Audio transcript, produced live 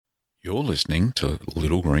You're listening to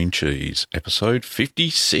Little Green Cheese, episode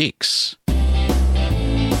 56.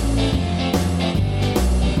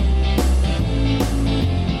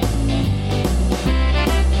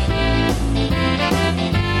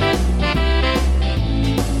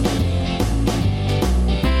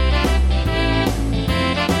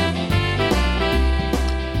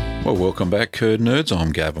 Well, welcome back, Curd Nerds.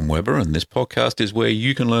 I'm Gavin Weber, and this podcast is where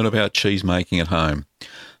you can learn about cheese making at home.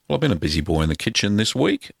 Well, I've been a busy boy in the kitchen this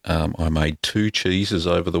week. I made 2 cheeses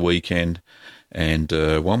over the weekend, and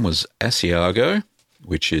one was Asiago,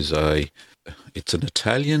 which is it's an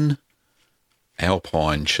Italian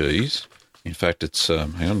Alpine cheese. In fact, it's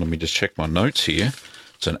hang on, let me just check my notes here.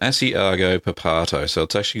 It's an Asiago Pepato, so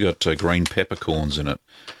it's actually got green peppercorns in it.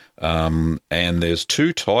 And there's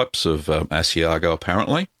 2 types of Asiago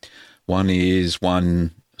apparently. One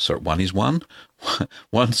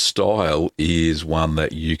style is one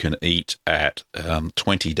that you can eat at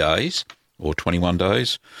 20 days or 21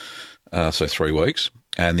 days, so 3 weeks.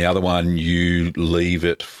 And the other one, you leave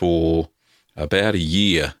it for about a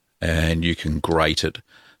year and you can grate it,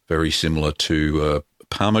 very similar to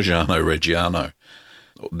Parmigiano Reggiano.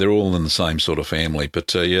 They're all in the same sort of family,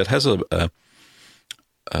 but yeah, it has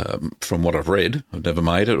from what I've read, I've never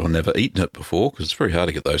made it or never eaten it before because it's very hard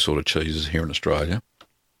to get those sort of cheeses here in Australia.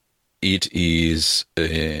 It is,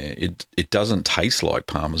 it doesn't taste like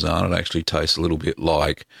Parmesan. It actually tastes a little bit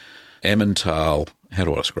like Emmental. How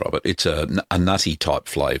do I describe it? It's a nutty type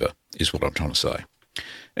flavour is what I'm trying to say.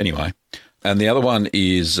 Anyway, and the other one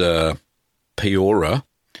is Piora,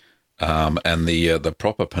 and the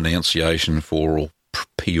proper pronunciation for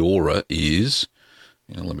Piora is,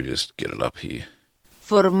 let me just get it up here.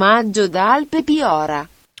 Formaggio d'Alpe Piora.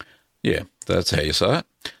 Yeah, that's how you say it.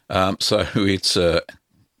 So it's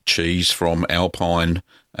cheese from Alpine,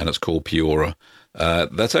 and it's called Piora.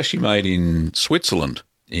 That's actually made in Switzerland,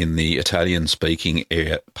 in the Italian-speaking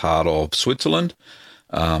part of Switzerland.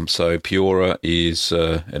 So Piora is,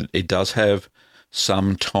 it does have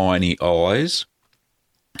some tiny eyes,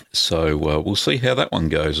 so we'll see how that one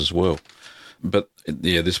goes as well. But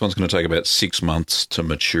yeah, this one's going to take about 6 months to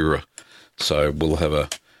mature. So we'll have a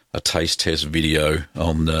taste test video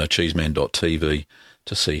on cheeseman.tv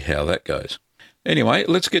to see how that goes. Anyway,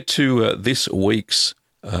 let's get to this week's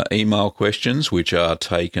email questions, which are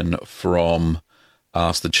taken from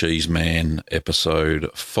Ask the Cheese Man episode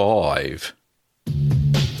 5.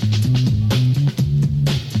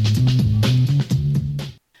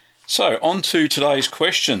 So, on to today's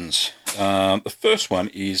questions. The first one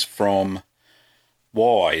is from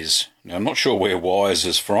Wise. Now, I'm not sure where Wise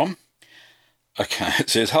is from. Okay, it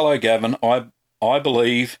says, "Hello, Gavin. I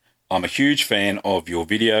believe I'm a huge fan of your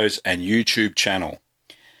videos and YouTube channel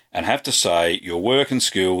and have to say your work and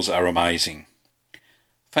skills are amazing."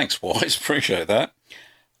 Thanks, Wise. Appreciate that.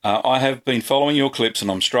 I have been following your clips and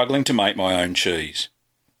I'm struggling to make my own cheese.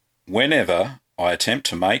 Whenever I attempt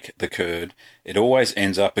to make the curd, it always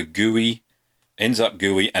ends up gooey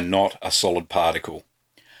and not a solid particle.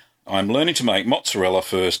 I'm learning to make mozzarella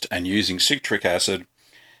first and using citric acid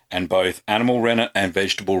and both animal rennet and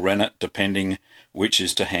vegetable rennet, depending which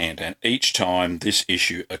is to hand, and each time this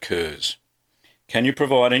issue occurs. Can you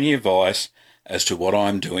provide any advice as to what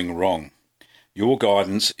I'm doing wrong? Your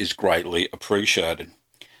guidance is greatly appreciated.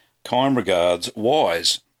 Kind regards,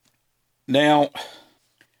 Wise. Now,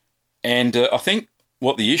 and I think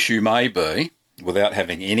what the issue may be, without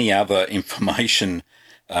having any other information,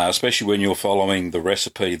 especially when you're following the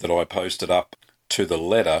recipe that I posted up to the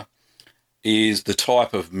letter, is the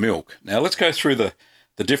type of milk. Now, let's go through the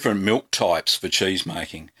different milk types for cheese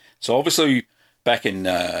making. So, obviously, back in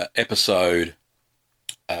episode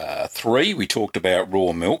 3, we talked about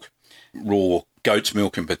raw milk, raw goat's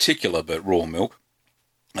milk in particular, but raw milk.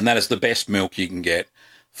 And that is the best milk you can get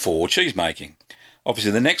for cheese making.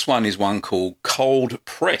 Obviously, the next one is one called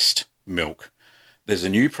cold-pressed milk. There's a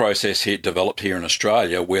new process here developed here in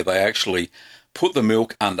Australia where they actually put the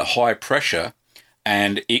milk under high pressure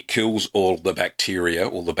and it kills all the bacteria,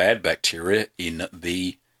 all the bad bacteria in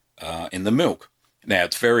the milk. Now,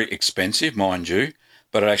 it's very expensive, mind you,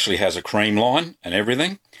 but it actually has a cream line and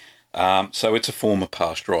everything. So it's a form of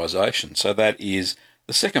pasteurisation. So that is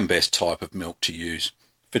the second best type of milk to use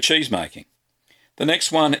for cheese making. The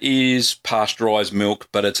next one is pasteurised milk,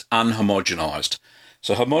 but it's unhomogenised.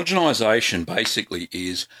 So homogenisation basically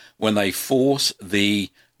is when they force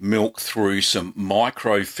the milk through some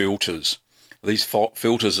microfilters. These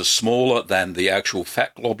filters are smaller than the actual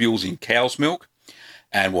fat globules in cow's milk.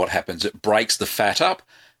 And what happens, it breaks the fat up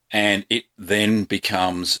and it then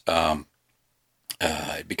becomes a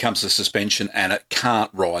suspension and it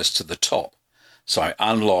can't rise to the top. So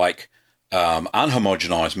unlike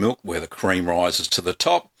unhomogenised milk, where the cream rises to the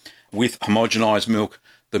top. With homogenised milk,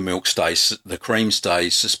 the cream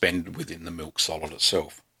stays suspended within the milk solid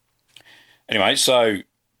itself. Anyway, so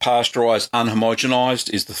pasteurised unhomogenised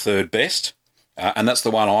is the third best, and that's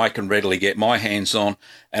the one I can readily get my hands on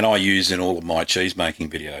and I use in all of my cheese making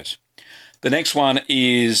videos. The next one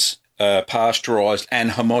is pasteurised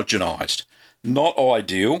and homogenised. Not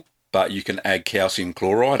ideal, but you can add calcium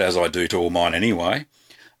chloride, as I do to all mine anyway,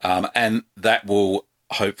 and that will,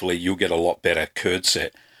 hopefully, you'll get a lot better curd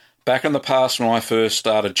set. Back in the past when I first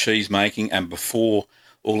started cheese making and before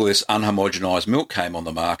all of this unhomogenised milk came on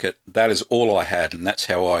the market, that is all I had, and that's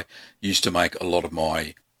how I used to make a lot of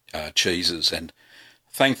my cheeses. And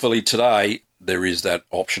thankfully today there is that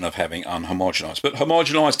option of having unhomogenised. But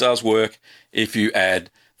homogenised does work if you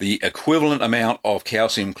add the equivalent amount of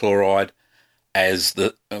calcium chloride as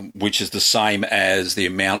which is the same as the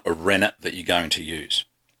amount of rennet that you're going to use.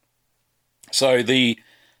 So the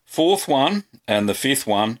fourth one and the fifth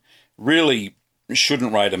one really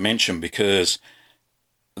shouldn't rate a mention, because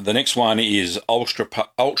the next one is ultra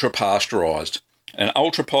pasteurised. And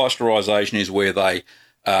ultra pasteurisation is where they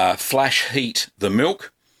flash heat the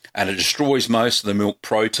milk, and it destroys most of the milk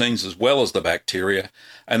proteins as well as the bacteria,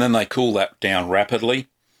 and then they cool that down rapidly.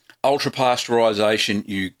 Ultra pasteurisation,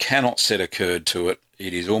 you cannot set a curd to it.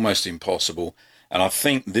 It is almost impossible. And I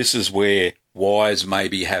think this is where Wise may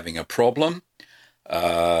be having a problem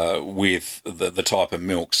with the type of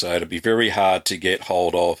milk. So it'd be very hard to get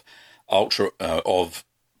hold of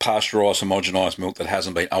pasteurised, homogenised milk that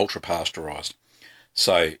hasn't been ultra pasteurised.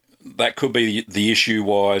 So that could be the issue,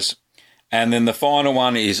 Wise. And then the final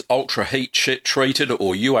one is ultra heat treated,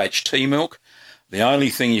 or UHT milk. The only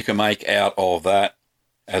thing you can make out of that,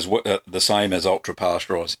 as the same as ultra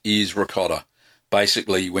pasteurised, is ricotta.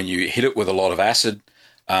 Basically, when you hit it with a lot of acid,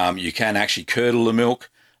 you can actually curdle the milk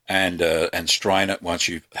and strain it once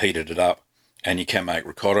you've heated it up, and you can make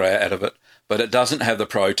ricotta out of it. But it doesn't have the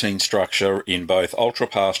protein structure in both ultra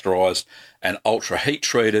pasteurised and ultra heat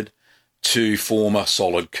treated to form a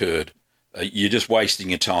solid curd. You're just wasting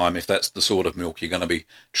your time if that's the sort of milk you're going to be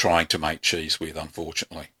trying to make cheese with,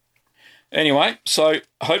 unfortunately. Anyway, so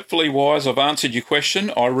hopefully, Wise, I've answered your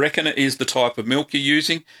question. I reckon it is the type of milk you're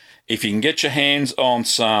using. If you can get your hands on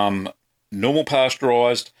some normal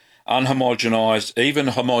pasteurised, unhomogenised, even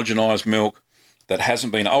homogenised milk that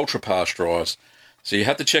hasn't been ultra pasteurised, so you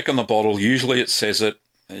have to check on the bottle. Usually it says it.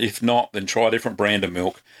 If not, then try a different brand of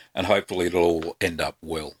milk, and hopefully it'll all end up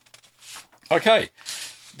well. Okay,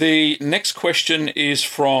 the next question is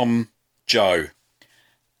from Joe.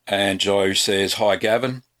 And Joe says, "Hi,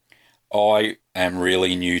 Gavin. I am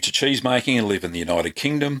really new to cheese making and live in the United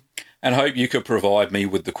Kingdom, and hope you could provide me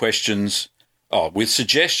with with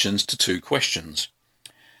suggestions to 2 questions.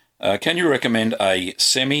 Can you recommend a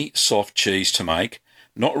semi-soft cheese to make,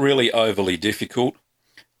 not really overly difficult,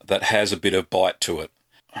 that has a bit of bite to it?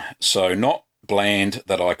 So not bland,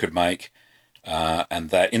 that I could make, and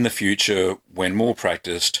that in the future, when more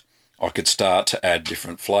practiced, I could start to add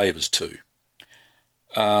different flavours to."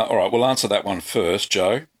 All right, we'll answer that one first,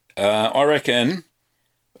 Joe. I reckon,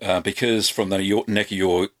 because your neck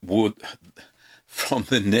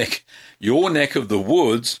of the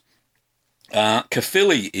woods,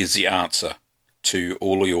 Caerphilly is the answer to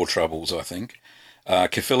all of your troubles, I think.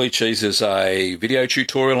 Caerphilly cheese is a video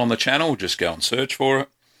tutorial on the channel. Just go and search for it.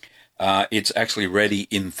 It's actually ready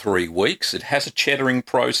in 3 weeks. It has a cheddaring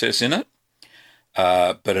process in it,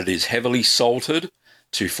 but it is heavily salted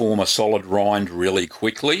to form a solid rind really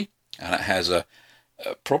quickly, and it has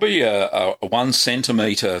probably a 1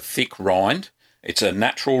 centimetre thick rind. It's a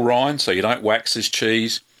natural rind, so you don't wax this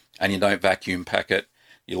cheese and you don't vacuum pack it.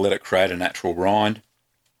 You let it create a natural rind.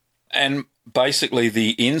 And basically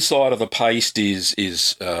the inside of the paste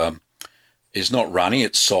is not runny,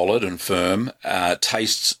 it's solid and firm.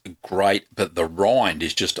 Tastes great, but the rind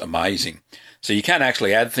is just amazing. So you can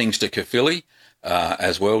actually add things to Caerphilly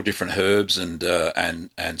as well, different herbs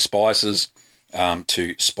and spices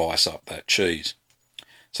to spice up that cheese.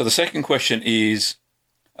 So the second question is,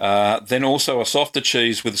 then also a softer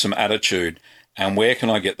cheese with some attitude, and where can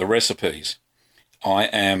I get the recipes? I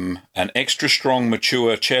am an extra strong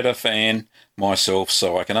mature cheddar fan myself,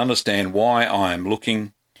 so I can understand why I am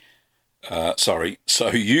looking, so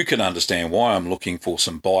you can understand why I'm looking for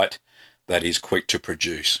some bite that is quick to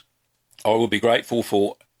produce. I would be grateful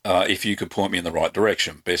for if you could point me in the right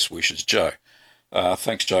direction. Best wishes, Joe.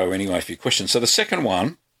 Thanks, Joe, anyway, for your question. So the second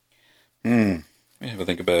one, let me have a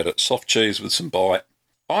think about it. Soft cheese with some bite.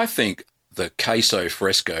 I think the queso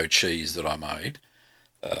fresco cheese that I made,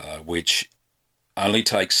 which only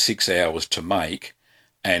takes 6 hours to make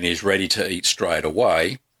and is ready to eat straight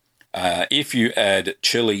away, If you add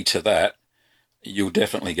chili to that, you'll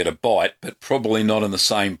definitely get a bite, but probably not in the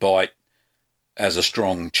same bite as a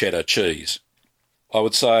strong cheddar cheese. I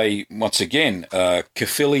would say, once again,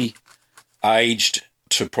 Caerphilly aged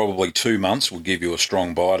to probably 2 months will give you a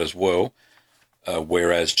strong bite as well,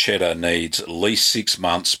 whereas cheddar needs at least 6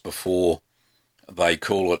 months before they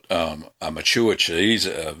call it a mature cheese.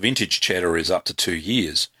 Vintage cheddar is up to 2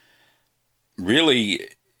 years. Really,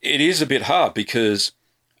 it is a bit hard because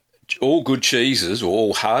all good cheeses, or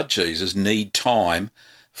all hard cheeses, need time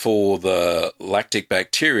for the lactic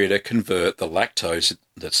bacteria to convert the lactose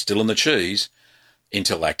that's still in the cheese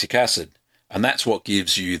into lactic acid. And that's what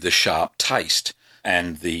gives you the sharp taste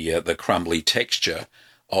and the crumbly texture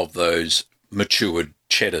of those matured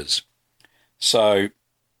cheddars. So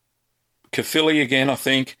Caerphilly again, I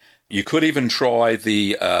think. You could even try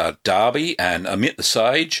the Derby and omit the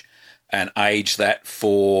sage and age that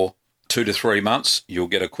for 2 to 3 months. You'll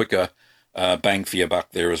get a quicker bang for your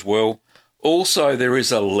buck there as well. Also, there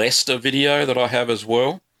is a Leicester video that I have as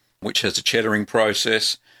well, which has a cheddaring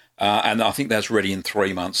process, and I think that's ready in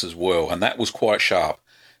 3 months as well, and that was quite sharp,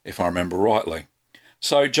 if I remember rightly.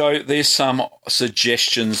 So, Joe, there's some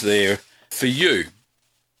suggestions there for you.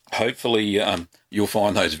 Hopefully, you'll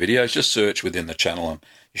find those videos. Just search within the channel and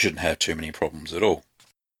you shouldn't have too many problems at all.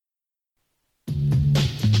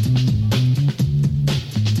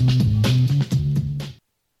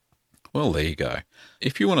 Well, there you go.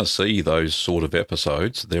 If you want to see those sort of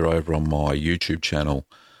episodes, they're over on my YouTube channel,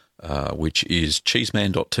 which is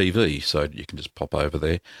cheeseman.tv, so you can just pop over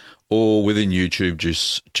there. Or within YouTube,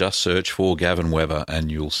 just search for Gavin Weber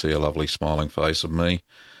and you'll see a lovely smiling face of me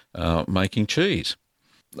making cheese.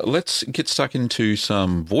 Let's get stuck into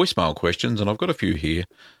some voicemail questions, and I've got a few here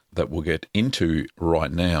that we'll get into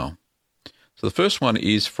right now. So the first one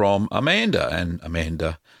is from Amanda, and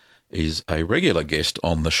Amanda is a regular guest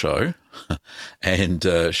on the show, and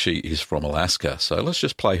she is from Alaska. So let's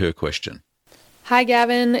just play her question. Hi,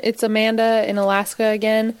 Gavin. It's Amanda in Alaska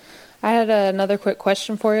again. I had another quick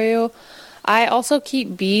question for you. I also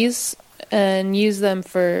keep bees and use them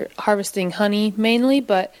for harvesting honey mainly,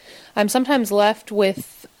 but I'm sometimes left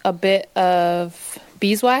with a bit of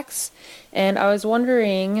beeswax, and I was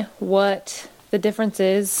wondering what the difference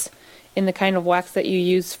is in the kind of wax that you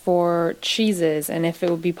use for cheeses, and if it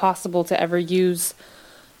would be possible to ever use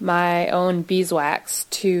my own beeswax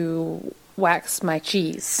to wax my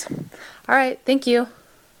cheese. All right, thank you.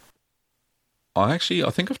 I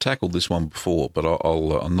think I've tackled this one before, but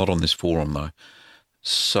I'm not on this forum though.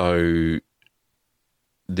 So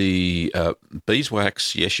the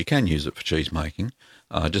beeswax, yes, you can use it for cheese making.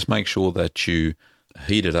 Just make sure that you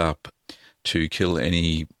heat it up to kill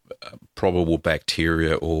any probable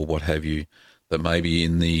bacteria or what have you that may be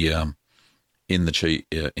in the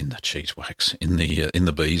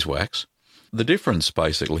beeswax. The difference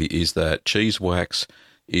basically is that cheese wax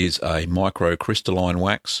is a microcrystalline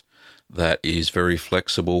wax that is very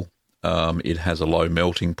flexible. It has a low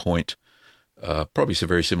melting point, probably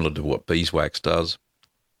very similar to what beeswax does,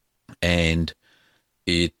 and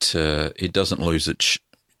it doesn't lose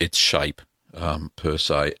its shape per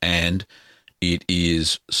se, and it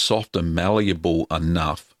is soft and malleable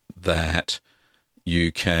enough that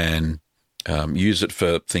you can use it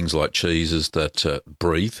for things like cheeses that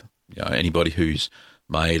breathe. You know, anybody who's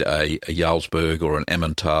made a Jarlsberg or an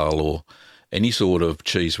Emmental or any sort of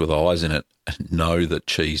cheese with eyes in it know that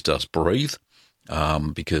cheese does breathe,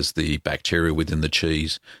 because the bacteria within the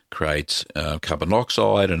cheese creates carbon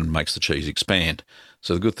dioxide and makes the cheese expand.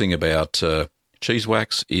 So the good thing about cheese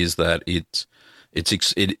wax is that it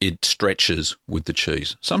stretches with the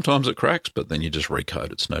cheese. Sometimes it cracks, but then you just recoat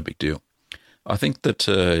it. It's no big deal. I think that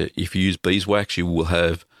if you use beeswax, you won't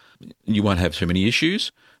have too many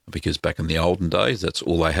issues, because back in the olden days, that's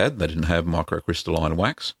all they had. They didn't have microcrystalline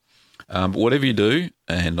wax. But whatever you do,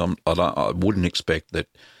 and I wouldn't expect that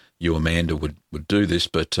you, Amanda, would do this,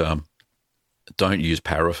 but don't use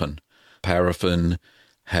paraffin. Paraffin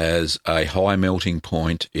has a high melting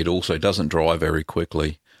point. It also doesn't dry very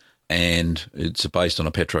quickly, and it's based on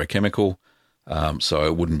a petrochemical, so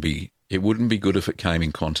it wouldn't be good if it came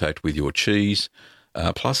in contact with your cheese.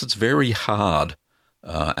 Plus, it's very hard,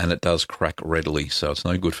 and it does crack readily, so it's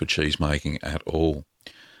no good for cheese making at all.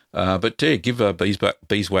 But yeah, give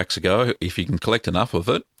beeswax a go if you can collect enough of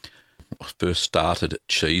it. When I first started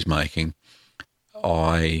cheese making,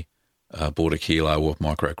 I bought a kilo of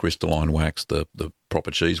microcrystalline wax, the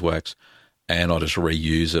proper cheese wax, and I just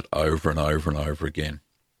reuse it over and over and over again.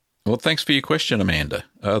 Well, thanks for your question, Amanda.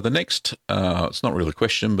 The next, it's not really a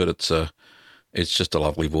question, but it's just a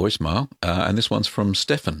lovely voicemail, and this one's from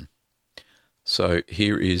Stefan. So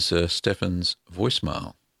here is Stefan's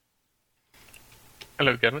voicemail.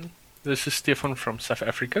 Hello, Gavin. This is Stefan from South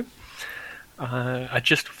Africa. I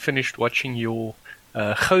just finished watching your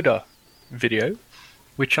Gouda video,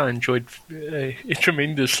 which I enjoyed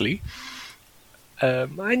tremendously. I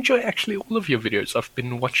enjoy actually all of your videos. I've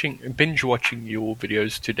been binge watching your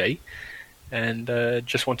videos today, and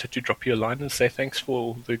just wanted to drop you a line and say thanks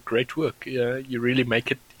for the great work. You really make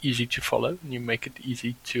it easy to follow, and you make it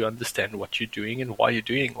easy to understand what you're doing and why you're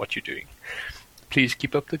doing what you're doing. Please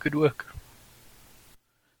keep up the good work.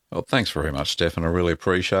 Well, thanks very much, Stefan. I really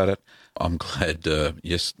appreciate it. I'm glad,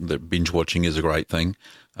 yes, that binge watching is a great thing,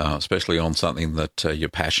 especially on something that you're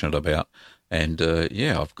passionate about. And,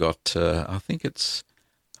 I've got, I think it's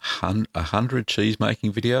 100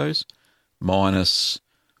 cheese-making videos, minus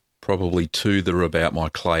probably 2 that are about my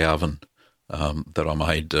clay oven that I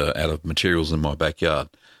made out of materials in my backyard.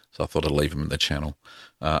 So I thought I'd leave them in the channel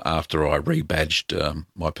after I rebadged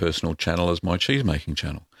my personal channel as my cheese-making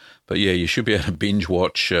channel. But, yeah, you should be able to binge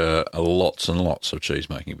watch lots and lots of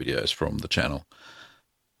cheese-making videos from the channel.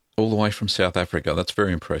 All the way from South Africa. That's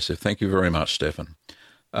very impressive. Thank you very much, Stefan.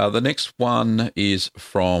 The next one is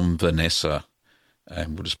from Vanessa,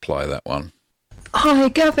 and we'll just play that one. Hi,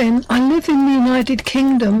 Gavin. I live in the United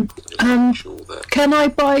Kingdom. Can I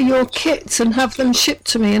buy your kits and have them shipped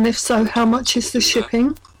to me? And if so, how much is the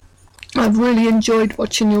shipping? I've really enjoyed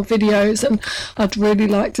watching your videos, and I'd really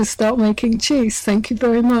like to start making cheese. Thank you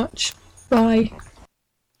very much. Bye.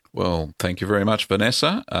 Well, thank you very much,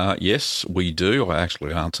 Vanessa. Yes, we do. I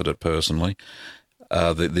actually answered it personally,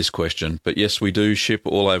 this question. But yes, we do ship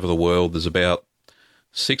all over the world. There's about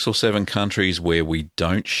 6 or 7 countries where we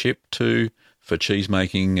don't ship to for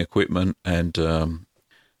cheese-making equipment and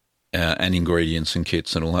ingredients and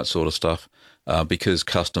kits and all that sort of stuff because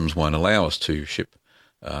customs won't allow us to ship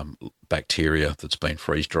bacteria that's been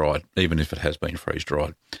freeze-dried, even if it has been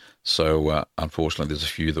freeze-dried. So, unfortunately, there's a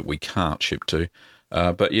few that we can't ship to.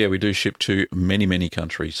 But, yeah, we do ship to many, many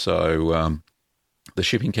countries. So the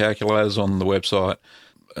shipping calculator's on the website,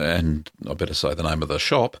 and I better say the name of the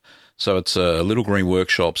shop. So it's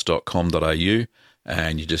littlegreenworkshops.com.au,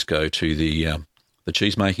 and you just go to the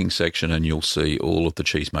cheese-making section and you'll see all of the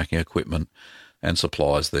cheese-making equipment and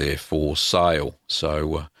supplies there for sale.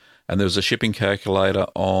 So, and there's a shipping calculator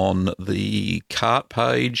on the cart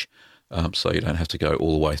page, so you don't have to go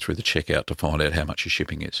all the way through the checkout to find out how much your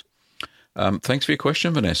shipping is. Thanks for your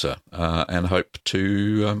question, Vanessa, and hope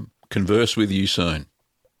to converse with you soon.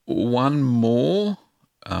 One more,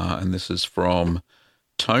 and this is from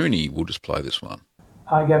Tony. We'll just play this one.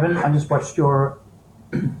 Hi, Gavin. I just watched your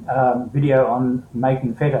video on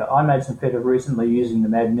making feta. I made some feta recently using the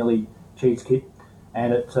Mad Millie cheese kit,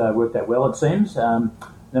 and it worked out well, it seems.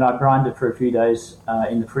 Then I brined it for a few days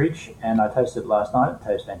in the fridge, and I toasted it last night. It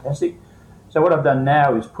tastes fantastic. So what I've done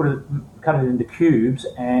now is cut it into cubes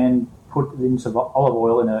and put it in some olive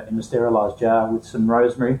oil in a sterilised jar with some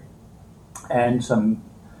rosemary and some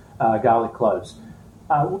garlic cloves.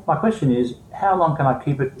 My question is, how long can I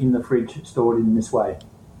keep it in the fridge stored in this way?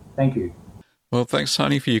 Thank you. Well, thanks,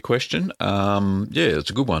 Tony, for your question. It's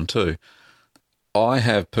a good one too. I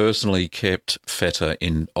have personally kept feta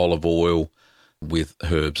in olive oil with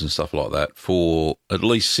herbs and stuff like that for at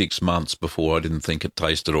least 6 months before I didn't think it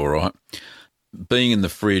tasted all right. Being in the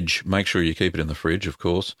fridge, make sure you keep it in the fridge, of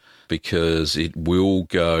course, because it will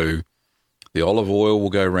go, the olive oil will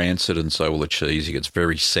go rancid and so will the cheese. It gets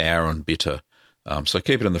very sour and bitter. So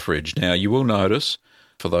keep it in the fridge. Now, you will notice,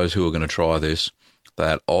 for those who are going to try this,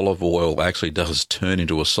 that olive oil actually does turn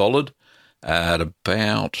into a solid at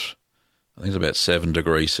about, I think it's about 7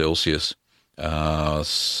 degrees Celsius.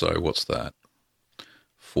 So what's that?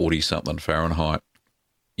 40-something Fahrenheit.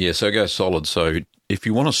 Yeah, so it goes solid. So if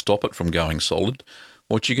you want to stop it from going solid,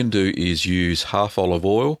 what you can do is use half olive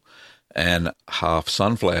oil and half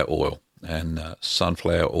sunflower oil. And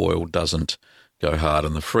sunflower oil doesn't go hard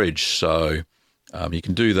in the fridge. So you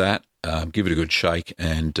can do that, give it a good shake,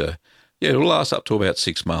 and it'll last up to about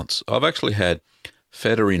 6 months. I've actually had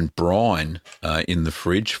feta in brine in the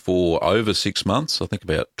fridge for over 6 months, I think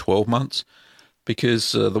about 12 months,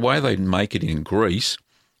 because the way they make it in Greece,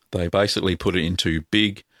 they basically put it into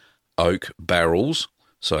big oak barrels,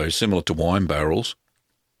 so similar to wine barrels.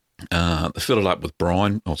 Fill it up with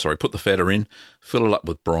brine, put the feta in, fill it up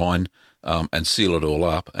with brine, and seal it all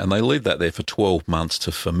up, and they leave that there for 12 months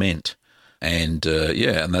to ferment. And,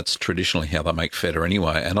 and that's traditionally how they make feta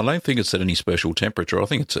anyway. And I don't think it's at any special temperature. I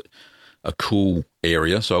think it's a cool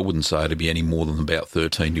area, so I wouldn't say it'd be any more than about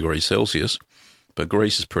 13 degrees Celsius. But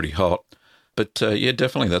Greece is pretty hot. But,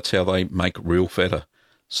 definitely that's how they make real feta.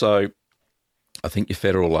 So I think your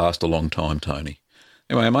feta will last a long time, Tony.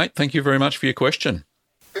 Anyway, mate, thank you very much for your question.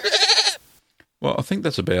 Well, I think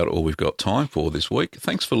that's about all we've got time for this week.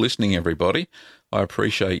 Thanks for listening, everybody. I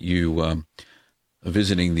appreciate you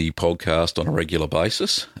visiting the podcast on a regular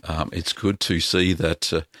basis. It's good to see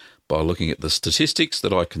that by looking at the statistics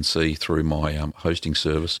that I can see through my hosting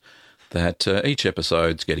service, that each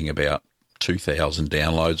episode's getting about 2,000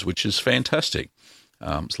 downloads, which is fantastic.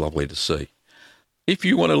 It's lovely to see. If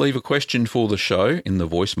you want to leave a question for the show in the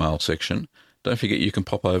voicemail section, don't forget you can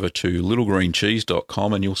pop over to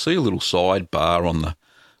littlegreencheese.com and you'll see a little sidebar on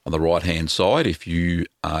the right-hand side if you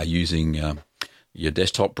are using your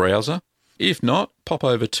desktop browser. If not, pop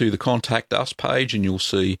over to the Contact Us page and you'll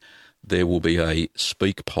see there will be a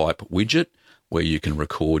SpeakPipe widget where you can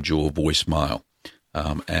record your voicemail.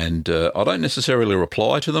 And I don't necessarily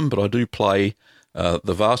reply to them, but I do play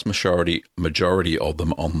the vast majority of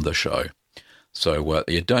them on the show. So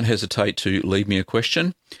you don't hesitate to leave me a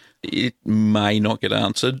question. It may not get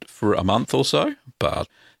answered for a month or so, but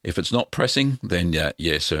if it's not pressing, then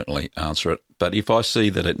yeah, certainly answer it. But if I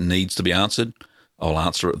see that it needs to be answered, I'll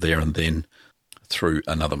answer it there and then through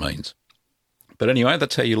another means. But anyway,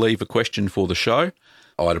 that's how you leave a question for the show.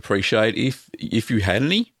 I'd appreciate if you had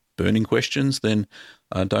any burning questions, then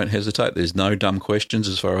don't hesitate. There's no dumb questions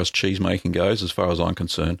as far as cheese making goes, as far as I'm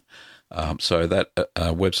concerned. So that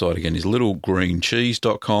website again is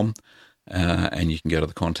littlegreencheese.com. And you can go to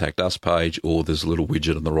the Contact Us page, or there's a little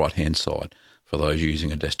widget on the right-hand side for those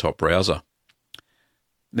using a desktop browser.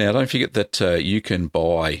 Now, don't forget that you can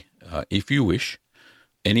buy, if you wish,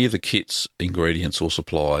 any of the kits, ingredients, or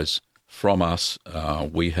supplies from us.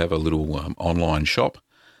 We have a little online shop.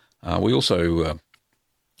 We also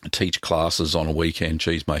teach classes on a weekend,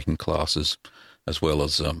 cheese-making classes, as well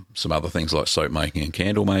as some other things like soap making and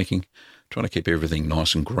candle making, trying to keep everything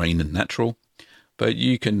nice and green and natural. But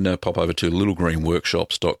you can pop over to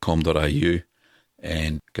littlegreenworkshops.com.au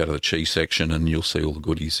and go to the cheese section and you'll see all the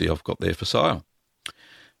goodies I've got there for sale.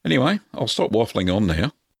 Anyway, I'll stop waffling on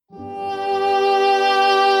now.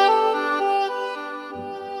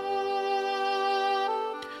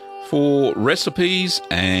 For recipes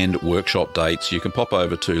and workshop dates, you can pop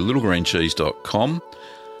over to littlegreencheese.com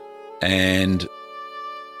and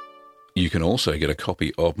you can also get a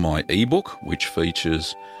copy of my ebook, which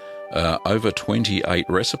features over 28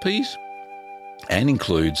 recipes and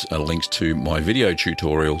includes links to my video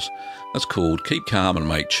tutorials. That's called Keep Calm and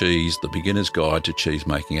Make Cheese, The Beginner's Guide to Cheese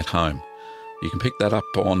Making at Home. You can pick that up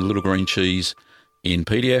on Little Green Cheese in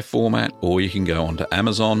PDF format, or you can go onto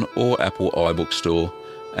Amazon or Apple iBook Store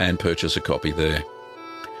and purchase a copy there.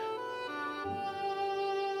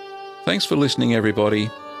 Thanks for listening, everybody,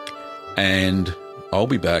 and I'll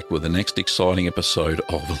be back with the next exciting episode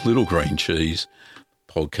of the Little Green Cheese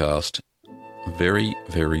podcast very,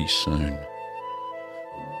 very soon.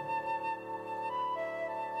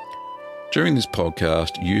 During this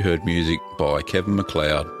podcast, you heard music by Kevin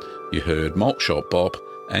MacLeod, you heard Malt Shop Bop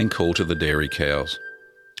and Call to the Dairy Cows.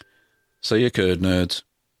 See you, curd nerds.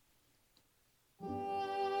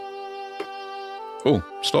 Oh,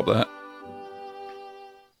 stop that.